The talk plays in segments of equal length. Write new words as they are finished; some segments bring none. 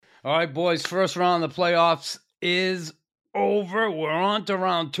All right, boys. First round of the playoffs is over. We're on to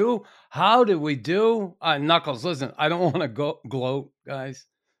round two. How did we do? Knuckles, listen, I don't want to go gloat, guys,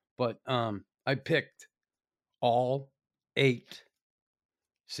 but I picked all 8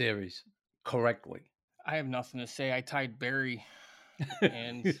 series correctly. I have nothing to say. I tied Barry,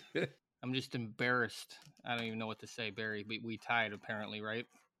 and I'm just embarrassed. I don't even know what to say, Barry. We tied apparently, right?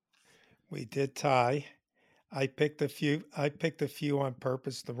 We did tie. I picked a few. I picked a few on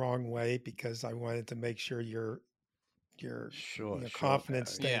purpose the wrong way because I wanted to make sure your Sure,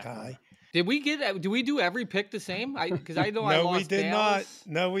 confidence Barry. stayed high. Did we do every pick the same? Because I know I No, we lost did not. Dallas.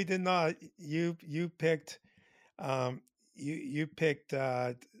 No, we did not. You picked. You picked.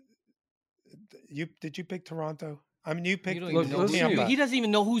 You pick Toronto? I mean, you You picked don't even know. Tampa. He doesn't even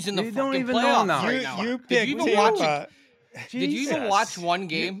know who's in the You don't fucking even know playoffs now. right now. You Did picked you even watch Tampa. it? Did you even watch one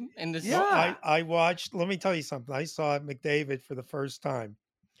game in this? Yeah. Well, I watched. Let me tell you something. I saw McDavid for the first time,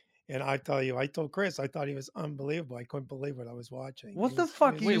 and I tell you, I told Chris, I thought he was unbelievable. I couldn't believe what I was watching. What the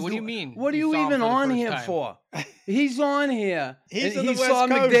fuck? Wait, what do you mean? What are You you saw him even for the on first here time? for? He's on here. He's and on he the saw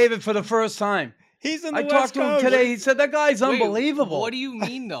West Coast. McDavid for the first time. He's in the I West talked to him Coast. today. He said that guy's Wait, unbelievable. What do you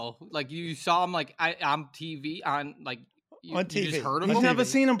mean though? Like you saw him like on TV on like On You just TV. heard of He's him? never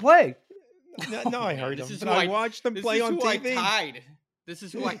seen him play. No, I heard This him, is but who I watched him play on This is who TV. I tied. This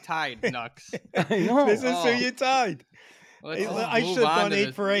is who I tied, Nux. I know. This is who Oh. you tied. I move should have on gone to 8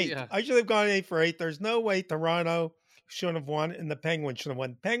 this. for 8. Yeah. I should have gone 8 for 8. There's no way Toronto shouldn't have won, and the Penguins should have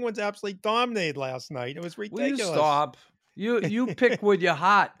won. Penguins absolutely dominated last night. It was Will ridiculous. you stop? You pick with your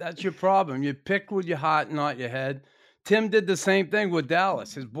heart. That's your problem. You pick with your heart, not your head. Tim did the same thing with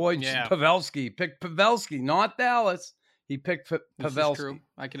Dallas. His boy Yeah. Pavelski picked Pavelski, not Dallas. He picked This is Pavelski. true.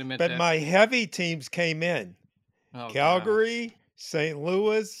 I can admit But that. my heavy teams came in. Oh, Calgary, St.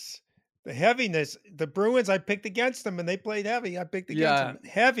 Louis, the heaviness. The Bruins, I picked against them, and they played heavy. I picked against them.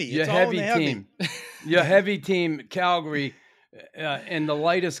 Heavy. Your It's all in heavy the heavy. team. Your heavy team, Calgary, and the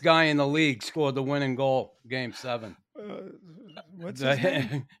lightest guy in the league scored the winning goal, Game 7. What's his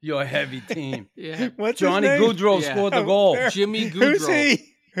name? Your heavy team. Yeah. What's Johnny his name? Goudreau Yeah. scored the goal. Jimmy Who's Goudreau. he?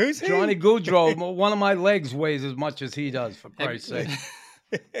 Who's he? Johnny Goudreau, one of my legs weighs as much as he does, for Christ's sake.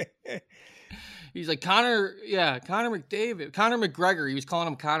 He's like Connor McDavid. Connor McGregor. He was calling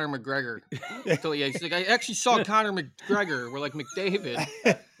him Connor McGregor. So yeah, he's like, I actually saw Connor McGregor. We're like McDavid.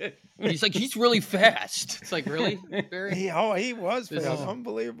 He's like, he's really fast. It's like, really, Barry? He was This fast. is-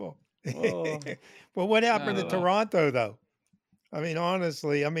 Unbelievable. Oh. Well, what happened to Oh. Toronto, though? I mean,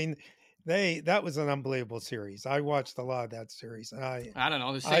 honestly, that was an unbelievable series. I watched a lot of that series, and I I don't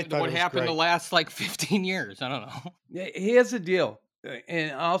know. I thought What it was happened the great. last like 15 years? I don't know. Yeah, here's the deal,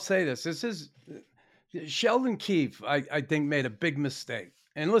 and I'll say this: Sheldon Keefe. I think made a big mistake.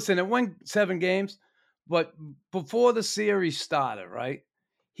 And listen, it went 7 games, but before the series started, right?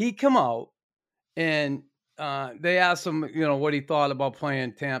 He come out and they asked him, what he thought about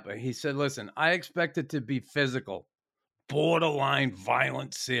playing Tampa. He said, "Listen, I expect it to be physical, borderline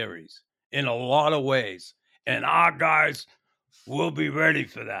violent series in a lot of ways, and our guys will be ready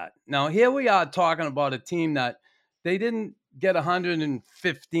for that." Now, here we are talking about a team that they didn't get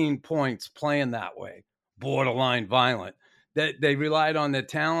 115 points playing that way, borderline violent. They relied on their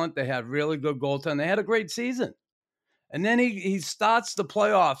talent. They had really good goaltending. They had a great season. And then he starts the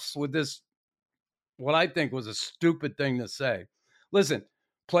playoffs with this, what I think was a stupid thing to say. Listen,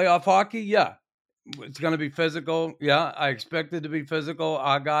 playoff hockey, yeah, it's going to be physical. Yeah, I expect it to be physical.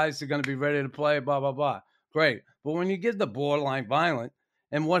 Our guys are going to be ready to play, blah, blah, blah. Great. But when you get the borderline violent,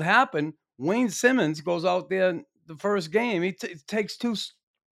 and what happened, Wayne Simmons goes out there the first game. He takes 2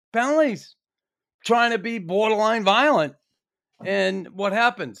 penalties trying to be borderline violent. And what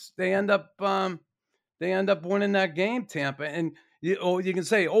happens? They end up winning that game, Tampa. And you can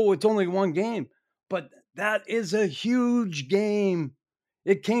say, it's only 1 game. But that is a huge game.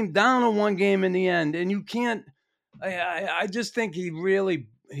 It came down to 1 game in the end. And you can't – I just think he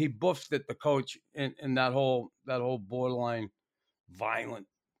buffed at the coach in that whole borderline violent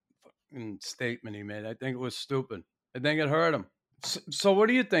statement he made. I think it was stupid. I think it hurt him. So what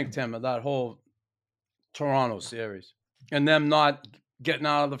do you think, Tim, of that whole Toronto series and them not getting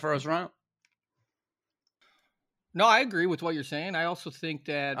out of the first round? No, I agree with what you're saying. I also think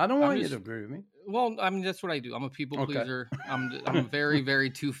that I don't want you to agree with me. Well, I mean, that's what I do. I'm a people pleaser. I'm very, very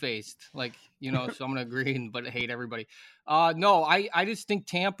two-faced. Like, so I'm going to agree but hate everybody. No, I just think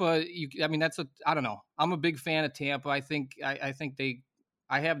Tampa, I don't know. I'm a big fan of Tampa. I think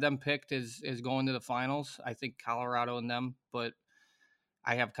I have them picked as going to the finals. I think Colorado and them, but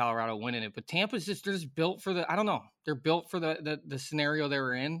I have Colorado winning it. But Tampa's they're just built for I don't know. They're built for the scenario they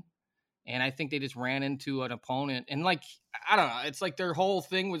were in. And I think they just ran into an opponent. And, like, I don't know. It's like their whole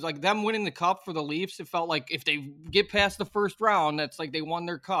thing was like them winning the cup for the Leafs. It felt like if they get past the first round, that's like they won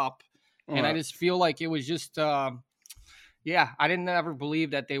their cup. And I just feel like it was just, I didn't ever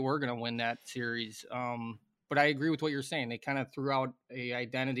believe that they were going to win that series. But I agree with what you're saying. They kind of threw out a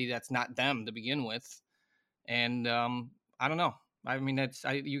identity that's not them to begin with. And I don't know. I mean,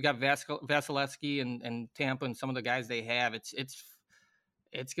 you got Vasilevsky and Tampa and some of the guys they have. It's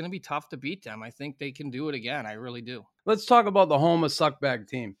going to be tough to beat them. I think they can do it again. I really do. Let's talk about the Homer suckbag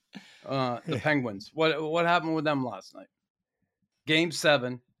team, the Penguins. What happened with them last night? Game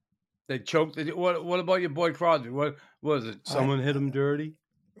 7, they choked. What about your boy Crosby? What was it? Someone hit him dirty?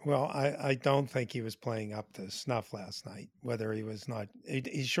 Well, I don't think he was playing up to snuff last night. Whether he was not,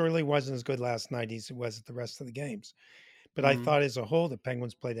 he surely wasn't as good last night as he was at the rest of the games. But I thought as a whole, the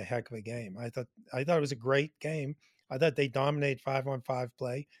Penguins played a heck of a game. I thought it was a great game. I thought they dominated 5-on-5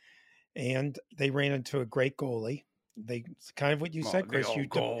 play, and they ran into a great goalie. They kind of what you said, Chris. You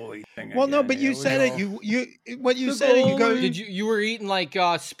goalie thing. Well, no, but you said it. What you said it. You go. Did you were eating like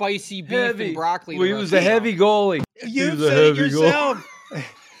spicy beef and broccoli? Well, he was a heavy goalie. You said it yourself.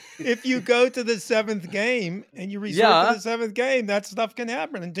 If you go to the 7th game and you resort to the 7th game, that stuff can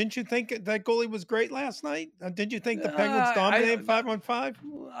happen. And didn't you think that goalie was great last night? Did you think the Penguins dominated 5-on-5?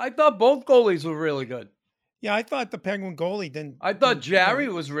 I thought both goalies were really good. Yeah, I thought the Penguin goalie didn't. I thought Jarry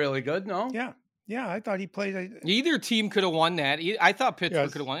was really good. No. Yeah, I thought he played. Either team could have won that. I thought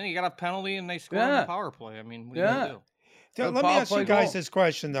Pittsburgh could have won it. He got a penalty and they scored on the power play. I mean, what are you going to do? So let me ask you guys this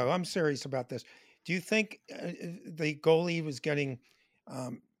question, though. I'm serious about this. Do you think the goalie was getting,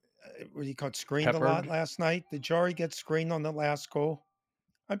 what do you call it, screened a lot last night? Did Jarry get screened on the last goal?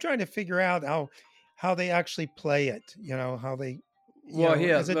 I'm trying to figure out how they actually play it. You know, how they,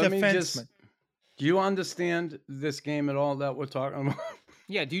 as a defenseman. Do you understand this game at all that we're talking about?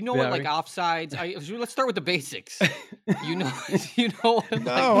 Yeah. Do you know what like offsides? Let's start with the basics. You know.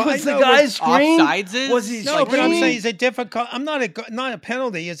 No, was the guy screened? Offsides is? Was he? No, but I'm saying is it difficult? I'm not a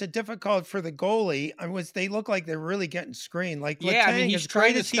penalty. Is it difficult for the goalie? They look like they're really getting screened. Like Letang, I mean, he's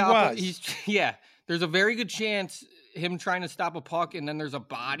trying to stop. There's a very good chance him trying to stop a puck, and then there's a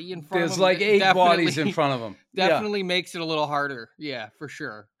body in front of him. There's like 8 bodies in front of him. Definitely makes it a little harder. Yeah, for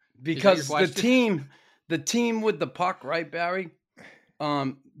sure. Because the team with the puck, right, Barry?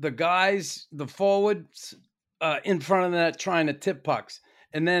 The guys, the forwards in front of that trying to tip pucks.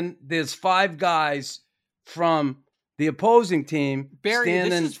 And then there's 5 guys from the opposing team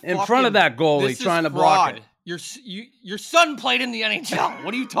standing in front of that goalie trying to block it. Your son played in the NHL.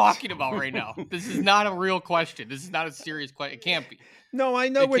 What are you talking about right now? This is not a real question. This is not a serious question. It can't be. No, I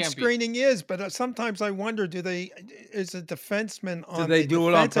know what screening is, but sometimes I wonder, is a defenseman on the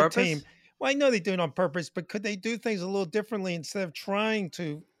defensive team? Well, I know they do it on purpose, but could they do things a little differently instead of trying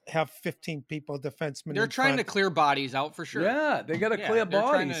to have 15 people defensemen? They're trying to clear bodies out for sure. Yeah, they got to clear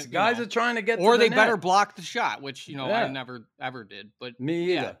bodies. Guys are trying to get to the net. Or they better block the shot, which, I never, ever did. But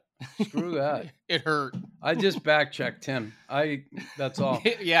me either. Screw that. It hurt. I just back checked him. That's all.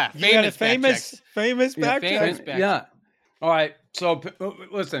 Famous back check. Yeah. All right. So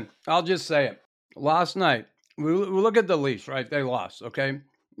listen, I'll just say it. Last night, we look at the Leafs, right? They lost, okay?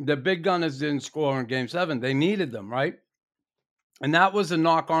 The big gunners didn't score in Game 7. They needed them, right? And that was a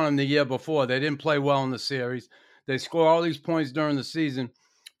knock on them the year before. They didn't play well in the series. They score all these points during the season.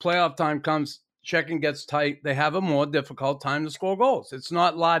 Playoff time comes, checking gets tight. They have a more difficult time to score goals. It's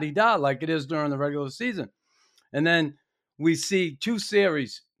not la-di-da like it is during the regular season. And then we see 2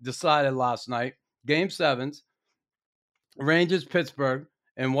 series decided last night, Game 7s, Rangers, Pittsburgh.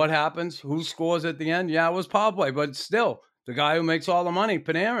 And what happens? Who scores at the end? Yeah, it was power play, but still, the guy who makes all the money,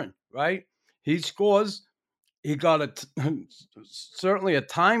 Panarin, right? He scores. He got certainly a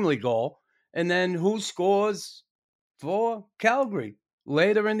timely goal. And then who scores for Calgary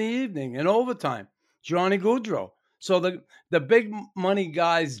later in the evening in overtime? Johnny Gaudreau. So the big money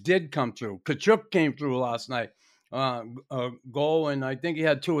guys did come through. Tkachuk came through last night. A goal, and I think he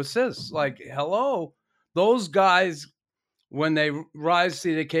had 2 assists. Like, hello. Those guys, when they rise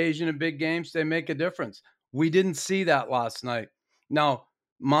to the occasion in big games, they make a difference. We didn't see that last night. Now,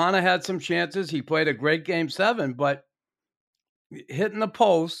 Mana had some chances. He played a great Game 7, but hitting the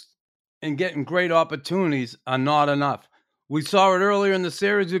post and getting great opportunities are not enough. We saw it earlier in the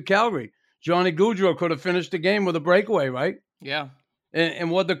series with Calgary. Johnny Gaudreau could have finished the game with a breakaway, right? Yeah.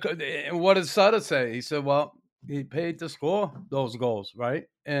 And what did Sutter say? He said, well, he paid to score those goals, right?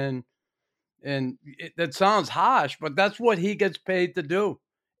 And that sounds harsh, but that's what he gets paid to do.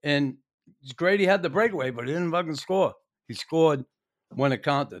 And it's great he had the breakaway, but he didn't fucking score. He scored when it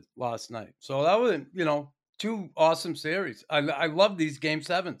counted last night. So that was, 2 awesome series. I love these Game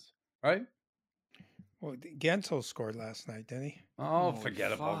 7s. right? Well, Gensel scored last night, didn't he? Oh, Holy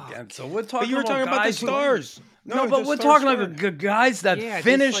forget about fuck. Gensel. We're But talking you were talking about the guys who- Stars. No, the but we're Stars talking scored. about guys that Yeah, just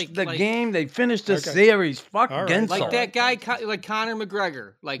finished the like- game. They finished the Okay. series. Fuck All right. Gensel. Like All that right. guy, like Connor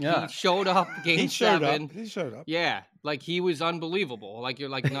McGregor. Like Yeah. he showed up game He showed 7. up. He showed up. Yeah, like he was unbelievable. Like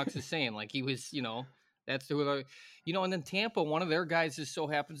Nux is saying, like he was, that's the, and then Tampa, one of their guys just so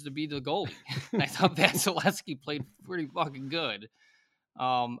happens to be the goalie. I thought Vasilevsky played pretty fucking good.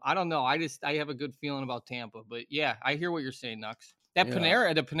 I don't know. I have a good feeling about Tampa, but yeah, I hear what you're saying, Nux. That Yeah.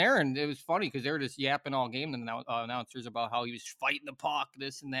 Panarin, it was funny because they were just yapping all game, the announcers, about how he was fighting the puck,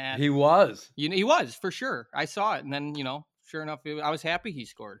 this and that. He was. He was for sure. I saw it, and then sure enough, I was happy he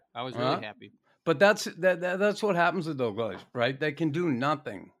scored. I was really happy. But that's what happens with those guys, right? They can do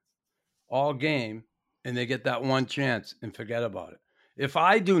nothing all game, and they get that one chance and forget about it. If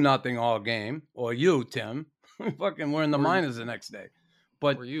I do nothing all game, or you, Tim, fucking we're in the minors the next day.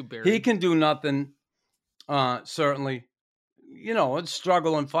 But Or you, Barry. he can do nothing, certainly. It's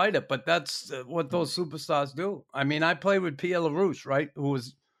struggle and fight it, but that's what those superstars do. I mean, I played with Pierre LaRouche, right, who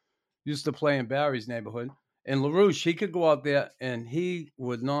used to play in Barry's neighborhood. And LaRouche, he could go out there, and he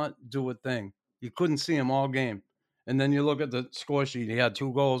would not do a thing. You couldn't see him all game. And then you look at the score sheet, he had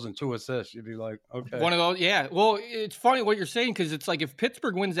 2 goals and 2 assists. You'd be like, okay. One of those, yeah. Well, it's funny what you're saying, because it's like if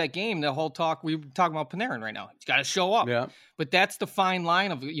Pittsburgh wins that game, the whole talk, we're talking about Panarin right now. He's got to show up. Yeah. But that's the fine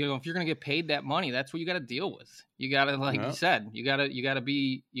line of, if you're going to get paid that money, that's what you got to deal with. You got to, like you said, you got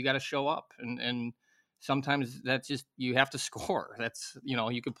to show up. And sometimes that's just, you have to score. That's,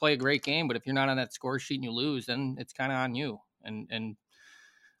 you could play a great game, but if you're not on that score sheet and you lose, then it's kind of on you. And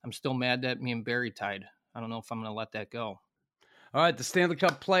I'm still mad that me and Barry tied. I don't know if I'm going to let that go. All right, the Stanley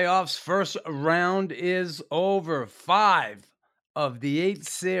Cup Playoffs first round is over. 5 of the 8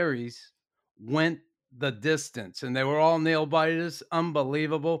 series went the distance, and they were all nail biters.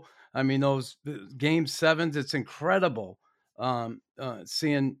 Unbelievable. I mean, those game 7s, it's incredible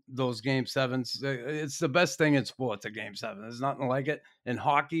seeing those game 7s. It's the best thing in sports, a game 7. There's nothing like it. In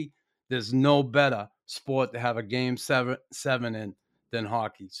hockey, there's no better sport to have a game 7 in than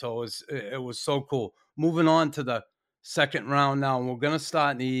hockey. So it was so cool. Moving on to the second round now, and we're going to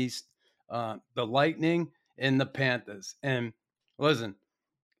start in the East. The Lightning and the Panthers. And listen,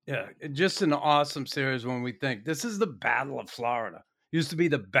 yeah, just an awesome series when we think this is the Battle of Florida. Used to be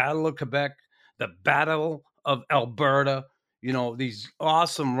the Battle of Quebec, the Battle of Alberta, these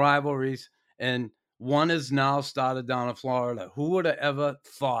awesome rivalries. And one is now started down in Florida. Who would have ever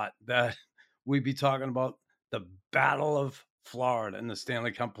thought that we'd be talking about the Battle of Florida in the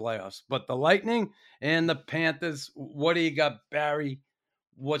Stanley Cup playoffs? But the Lightning and the Panthers, what do you got, Barry?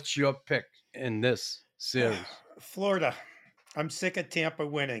 What's your pick in this series? Florida. I'm sick of Tampa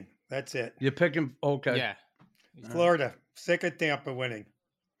winning. That's it. You're picking, okay. Yeah. Florida. Sick of Tampa winning.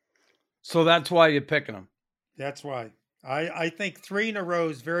 So that's why you're picking them. That's why. I think 3 in a row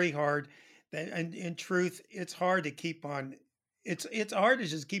is very hard. And in truth, it's hard to keep on. It's hard to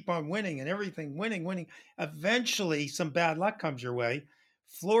just keep on winning and everything, winning. Eventually, some bad luck comes your way.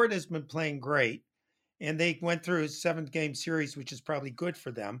 Florida's been playing great, and they went through a 7-game series, which is probably good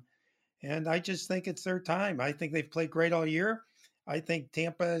for them. And I just think it's their time. I think they've played great all year. I think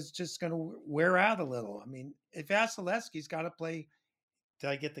Tampa is just going to wear out a little. I mean, if Vasilevsky's got to play, did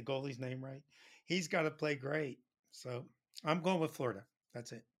I get the goalie's name right? He's got to play great. So I'm going with Florida.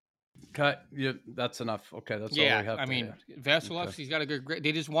 That's it. Okay, that's enough. Okay, that's all we have. I mean, Vasilevsky's got a good.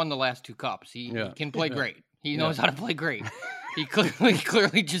 They just won the last 2 cups. He can play great. He knows how to play great. He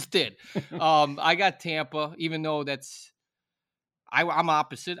clearly just did. I got Tampa, even though I'm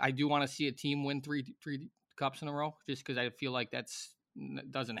opposite. I do want to see a team win three cups in a row, just because I feel like that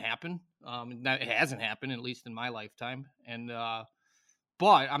doesn't happen. It hasn't happened, at least in my lifetime. And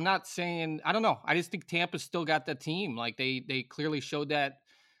but I'm not saying, I don't know. I just think Tampa's still got that team. Like they clearly showed that,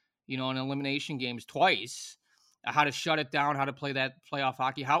 in elimination games twice, how to shut it down, how to play that playoff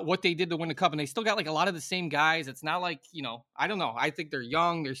hockey, what they did to win the cup. And they still got like a lot of the same guys. It's not like, I don't know. I think they're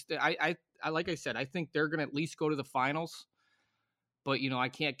young. I like I said, I think they're going to at least go to the finals. But, I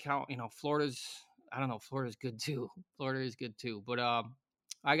can't count, Florida's good too. Florida is good too. But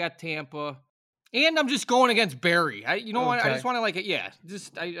I got Tampa. And I'm just going against Barry. What? I just want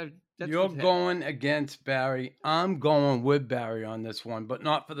to You're going against Barry. I'm going with Barry on this one, but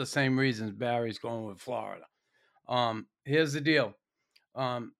not for the same reasons Barry's going with Florida. Here's the deal.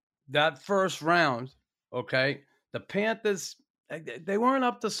 That first round, okay, the Panthers, they weren't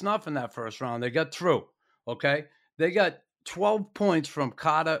up to snuff in that first round. They got through, okay? They got 12 points from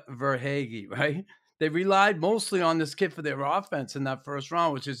Carter Verhaeghe, right? They relied mostly on this kid for their offense in that first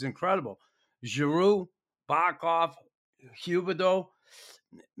round, which is incredible. Giroux, Barkov, Huberdeau,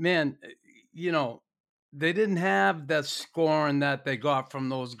 man, you know, they didn't have the scoring that they got from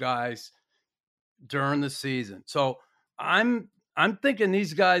those guys during the season. So I'm thinking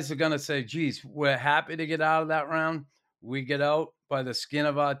these guys are going to say, geez, we're happy to get out of that round. We get out by the skin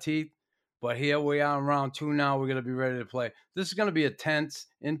of our teeth. But here we are in round 2 now. We're going to be ready to play. This is going to be a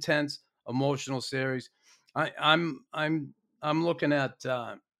intense, emotional series. I'm looking at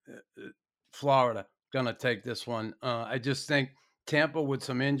Florida going to take this one. I just think Tampa with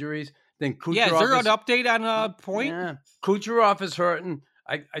some injuries. Think Kucherov is there an update on Point? Yeah, Kucherov is hurting.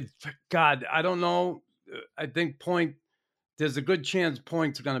 God, I don't know. I think Point. There's a good chance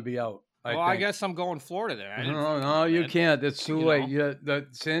Point's going to be out. I guess I'm going Florida there. No, you can't. It's too late. You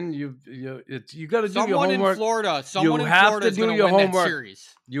got to do your homework. Someone in Florida is going to win that series.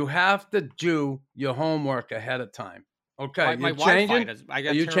 You have to do your homework ahead of time. Okay, my changing? I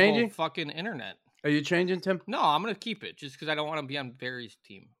got terrible fucking internet. Are you changing, Tim? No, I'm going to keep it just because I don't want to be on Barry's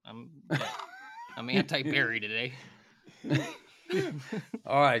team. I'm anti-Barry today.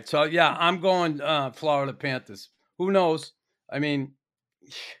 All right, so yeah, I'm going Florida Panthers. Who knows? I mean,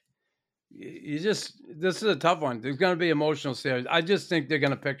 this is a tough one. There's going to be emotional series. I just think they're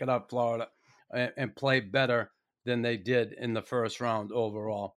going to pick it up, Florida, and play better than they did in the first round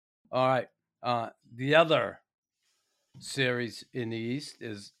overall. All right, the other series in the East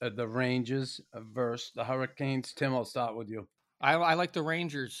is the Rangers versus the Hurricanes. Tim, I'll start with you. I like the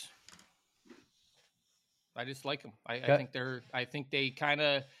Rangers. I just like them. I think they kind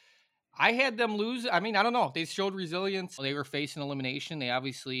of. I had them lose. I mean, I don't know. They showed resilience. They were facing elimination. They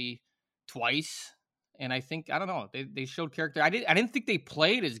obviously twice, and I don't know. They showed character. I didn't think they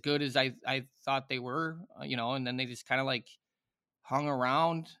played as good as I thought they were. And then they just kind of like hung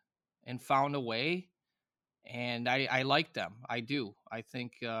around and found a way. And I like them. I do. I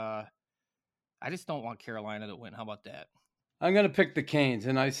think. I just don't want Carolina to win. How about that? I'm going to pick the Canes,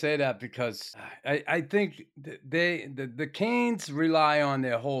 and I say that because I think the Canes rely on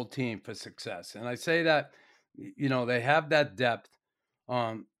their whole team for success, and I say that they have that depth.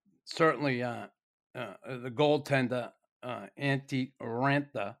 Certainly, the goaltender Antti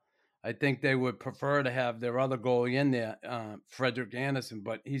Ranta, I think they would prefer to have their other goalie in there, Frederick Anderson,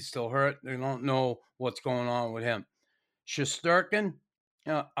 but he's still hurt. They don't know what's going on with him. Shesterkin,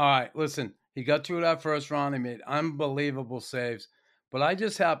 all right, listen. He got through that first round. He made unbelievable saves. But I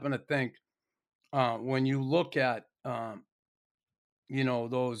just happen to think when you look at,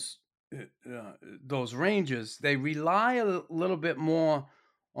 those Rangers, they rely a little bit more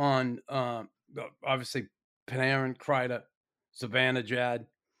on, obviously, Panarin, Kreider, Zibanejad,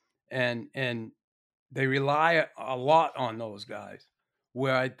 and they rely a lot on those guys.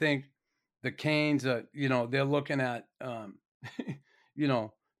 Where I think the Canes are, they're looking at,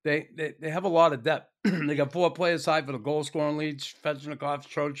 They have a lot of depth. They got 4 players aside for the goal scoring leads: Svechnikov,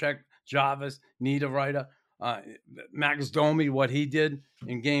 Trocheck, Jarvis, Niederreiter, Max Domi, what he did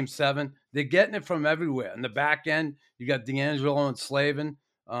in Game 7. They're getting it from everywhere. In the back end, you got D'Angelo and Slavin.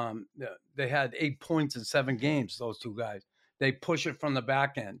 They had 8 points in 7 games, those two guys. They push it from the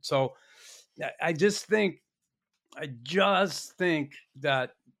back end. So I just think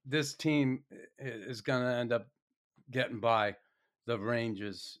that this team is going to end up getting by the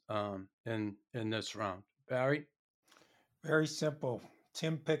Rangers in this round. Barry? Very simple.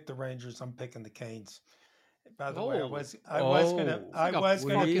 Tim picked the Rangers. I'm picking the Canes. By the way, I was gonna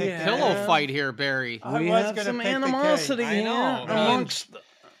pick a pillow fight here, Barry. We have some animosity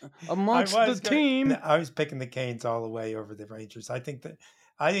amongst the team. I was picking the Canes all the way over the Rangers. I think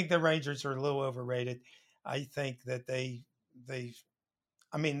the Rangers are a little overrated. I think that they've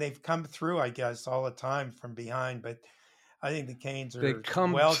come through, I guess, all the time from behind, but I think the Canes are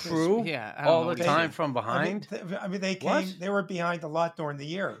through all the time from behind. They were behind a lot during the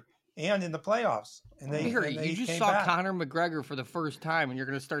year and in the playoffs. And you just saw back. Connor McGregor for the first time, and you're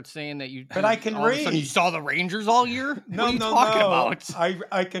going to start saying that you. But I can read. Of a sudden you saw the Rangers all year. No, what are you talking about?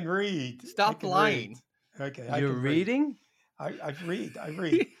 I can read. Stop lying. Okay, you're reading. I read.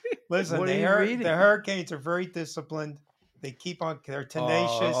 Listen, the Hurricanes are very disciplined. They keep on. They're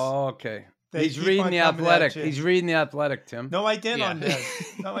tenacious. Oh, okay. He's reading The Athletic. He's reading The Athletic, Tim. No, I did on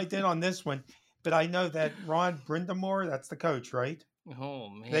this. No, I did on this one. But I know that Ron Brindamore, that's the coach, right? Oh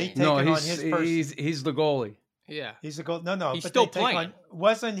man. He's the goalie. Yeah. He's the goal. No. He's still playing.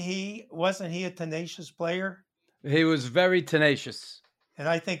 Wasn't he a tenacious player? He was very tenacious. And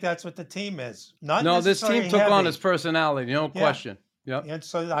I think that's what the team is. This team took on his personality, no question. Yep. And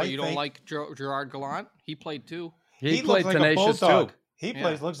so don't like Gerard Gallant? He played too. He played like tenacious too. He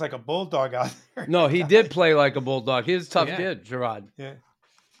looks like a bulldog out there. No, he did play like a bulldog. He's a tough kid, Gerard. Yeah.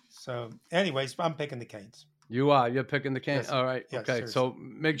 So, anyways, I'm picking the Canes. You're picking the Canes. Yes. All right. Yes, okay. seriously. So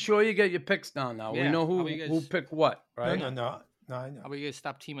make sure you get your picks down now. We Yeah, know how about you who guys- picked what, right? No, I know. How about you guys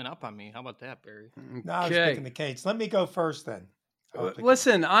stop teaming up on me? How about that, Barry? No, I was picking the Canes. Let me go first then.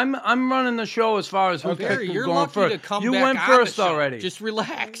 Listen, I'm running the show as far as who Okay. picked Barry, who you're going lucky first. to come You back went on first the show. already. Just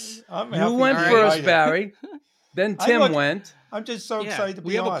relax. I'm You happy went to be first, invited. Barry. Then Tim went, I'm just so Yeah, excited to be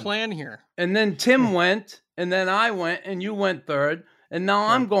we have on. a plan here. and then Tim went, and then I went, and you went third, and now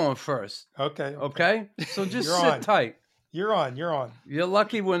I'm going first. Okay. Okay? So just You're sit on. tight. You're on. You're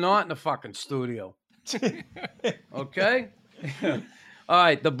lucky we're not in the fucking studio. Okay? All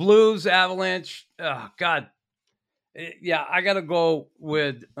right, the Blues, Avalanche. Oh, God. Yeah, I got to go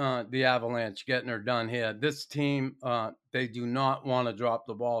with the Avalanche getting her done here. This team, they do not want to drop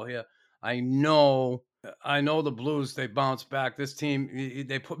the ball here. I know the Blues, they bounce back. This team,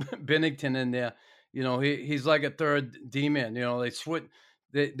 they put Binnington in there. You know, he's like a third D-man. You know,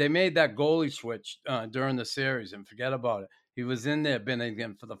 they made that goalie switch during the series, and forget about it. He was in there,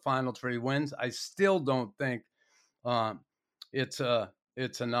 Binnington, for the final 3 wins. I still don't think it's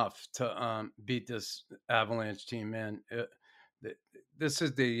enough to beat this Avalanche team, man. This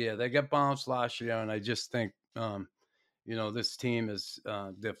is the year. They got bounced last year, and I just think this team is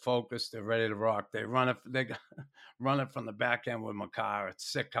they're focused, they're ready to rock. They run it run it from the back end with Makar. It's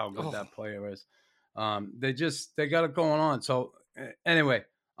sick how good that player is. They got it going on. So anyway,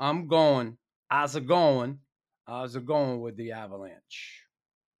 I'm going with the Avalanche.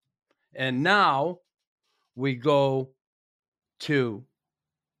 And now we go to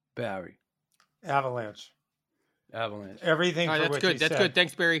Barry. Avalanche. Everything All right, for that's what good. you That's said. good.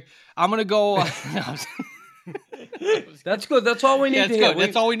 Thanks, Barry. I'm gonna go. That's good. That's all we need to hear.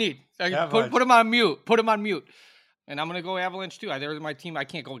 That's all we need. Avalanche. Put him on mute. Put him on mute. And I'm gonna go Avalanche too. They're my team. I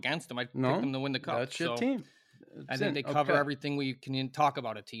can't go against them. I picked them to win the cup. That's your team. I think they cover everything we can talk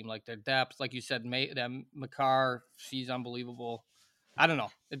about a team, like their depth, like you said. Makar, she's unbelievable. I don't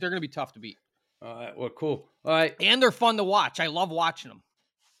know. They're gonna be tough to beat. All right. Well, cool. All right. And they're fun to watch. I love watching them.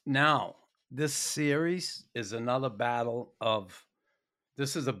 Now, this series is another battle of.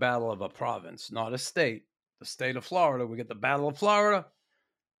 This is a battle of a province, not a state. The state of Florida. We get the Battle of Florida,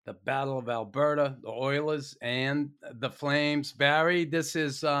 the Battle of Alberta, the Oilers, and the Flames. Barry, this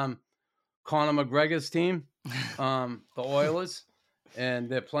is Conor McGregor's team, the Oilers, and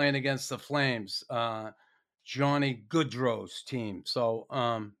they're playing against the Flames, Johnny Goodrow's team. So,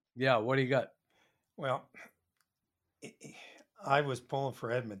 yeah, what do you got? Well, I was pulling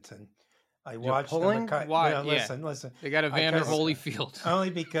for Edmonton. I You're watched pulling? them. Why? Well, listen. They got Evander Holyfield.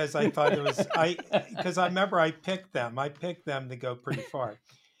 Only because I thought it was because I remember I picked them. I picked them to go pretty far.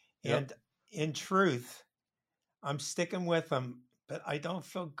 Yep. And in truth, I'm sticking with them, but I don't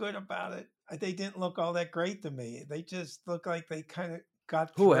feel good about it. They didn't look all that great to me. They just look like they kind of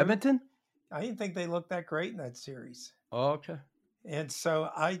got Who, through. Edmonton? I didn't think they looked that great in that series. Oh, okay. And so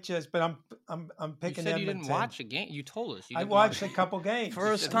but I'm picking You said Edmonton. you didn't watch a game. You told us. I watched a couple games.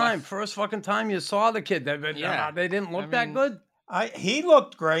 First fucking time you saw the kid. They didn't look that good. He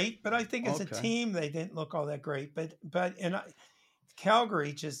looked great, but I think as a team they didn't look all that great. But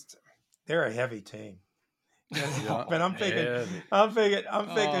Calgary they're a heavy team. Yeah, but I'm picking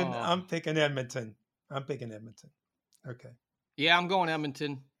Edmonton. I'm picking Edmonton. Okay. Yeah, I'm going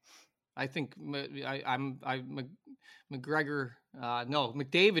Edmonton. I think McGregor. No,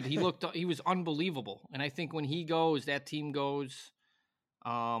 McDavid. He was unbelievable, and I think when he goes, that team goes.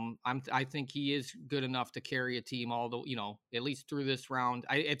 I think he is good enough to carry a team, at least through this round.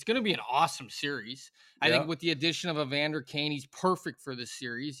 It's going to be an awesome series. I think with the addition of Evander Kane, he's perfect for this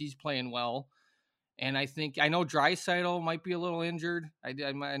series. He's playing well, and I know Draisaitl might be a little injured. I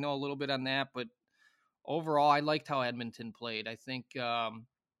know a little bit on that, but overall, I liked how Edmonton played. I think.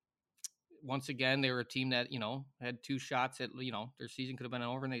 Once again, they were a team that, had 2 shots at, their season could have been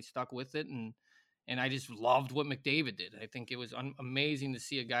over, and they stuck with it. And I just loved what McDavid did. I think it was amazing to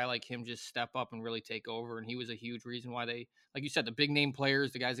see a guy like him just step up and really take over. And he was a huge reason why they, like you said, the big name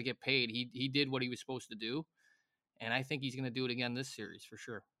players, the guys that get paid, he did what he was supposed to do. And I think he's going to do it again this series for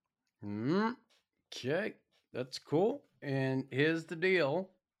sure. Okay, that's cool. And here's the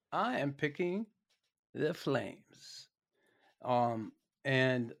deal. I am picking the Flames.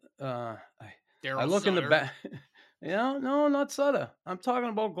 And I look in the back. No, not Sutter. I'm talking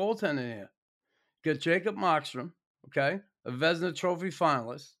about goaltending here. Get Jacob Markstrom, okay, a Vezina Trophy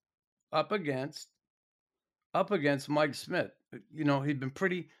finalist, up against Mike Smith. He'd been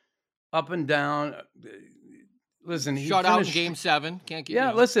pretty up and down. Listen, he shut out in Game 7. Can't get.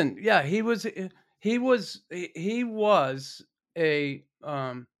 Yeah, listen. Yeah, he was a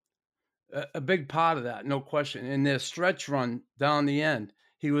big part of that, no question. In their stretch run down the end,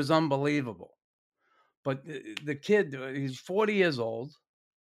 he was unbelievable. But the kid, he's 40 years old.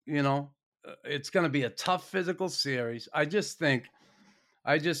 You know, it's going to be a tough physical series. I just think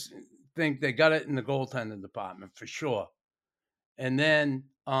they got it in the goaltending department for sure. And then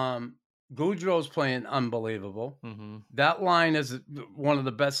Goudreau's playing unbelievable. Mm-hmm. That line is one of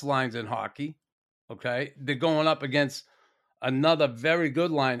the best lines in hockey. Okay, they're going up against another very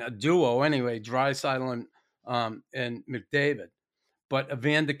good line, a duo anyway, Draisaitl and McDavid. But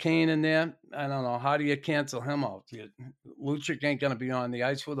Evander Kane in there, I don't know. How do you cancel him out? Lucic ain't going to be on the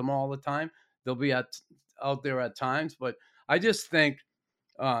ice with them all the time. They'll be out there at times. But I just think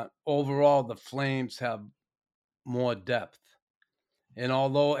overall the Flames have more depth. And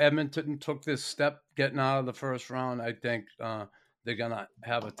although Edmonton took this step getting out of the first round, I think they're going to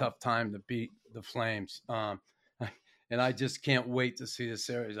have a tough time to beat the Flames. And I just can't wait to see the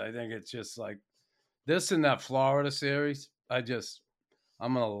series. I think it's just like this and that Florida series.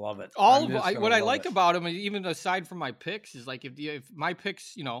 I'm gonna love it. What I like about him, even aside from my picks, is like if my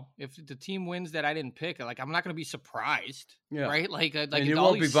picks, if the team wins that I didn't pick, like I'm not gonna be surprised, right? Like and you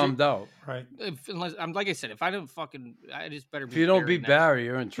won't be bummed out, right? Unless I'm like I said, if I don't I just better. If you don't beat Barry,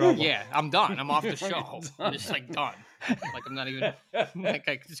 you're in trouble. Yeah, I'm done. I'm off the show. I'm just like done. Like I'm not even. Like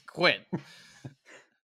I just quit.